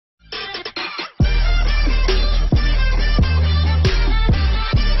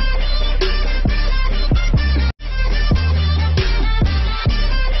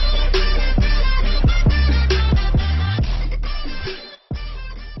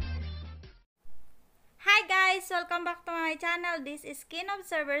guys! Welcome back to my channel. This is Skin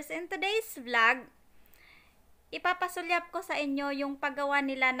Observers. In today's vlog, ipapasulyap ko sa inyo yung paggawa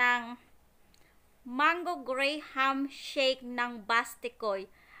nila ng mango graham shake ng Basteakoy.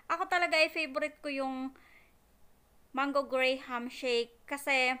 Ako talaga ay favorite ko yung mango graham shake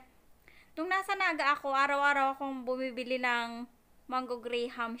kasi nung nasa Naga ako, araw-araw akong bumibili ng mango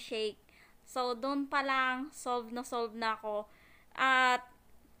graham shake. So, doon pa lang, solve na ako. At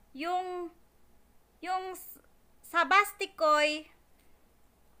yung sa Basteakoy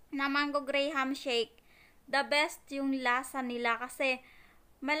na mango graham shake, the best yung lasa nila kasi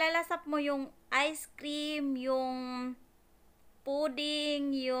malalasap mo yung ice cream, yung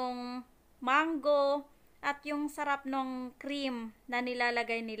pudding, yung mango, at yung sarap ng cream na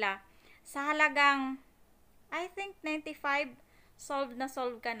nilalagay nila. Sa halagang, I think 95, solve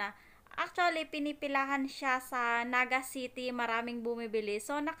ka na. Actually, pinipilahan siya sa Naga City, maraming bumibili.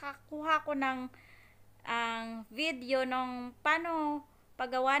 So, nakakuha ko ng video ng paano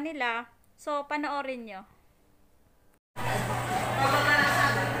paggawa nila. So, panoorin nyo.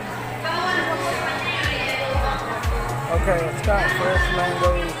 Okay, it's got fresh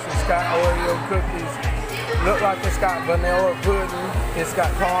mangoes, it's got Oreo cookies, look like it's got vanilla pudding, it's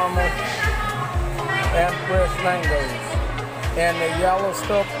got caramel, and fresh mangoes. And the yellow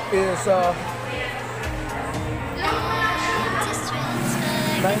stuff is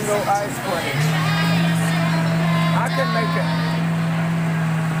mango ice cream. I can make it.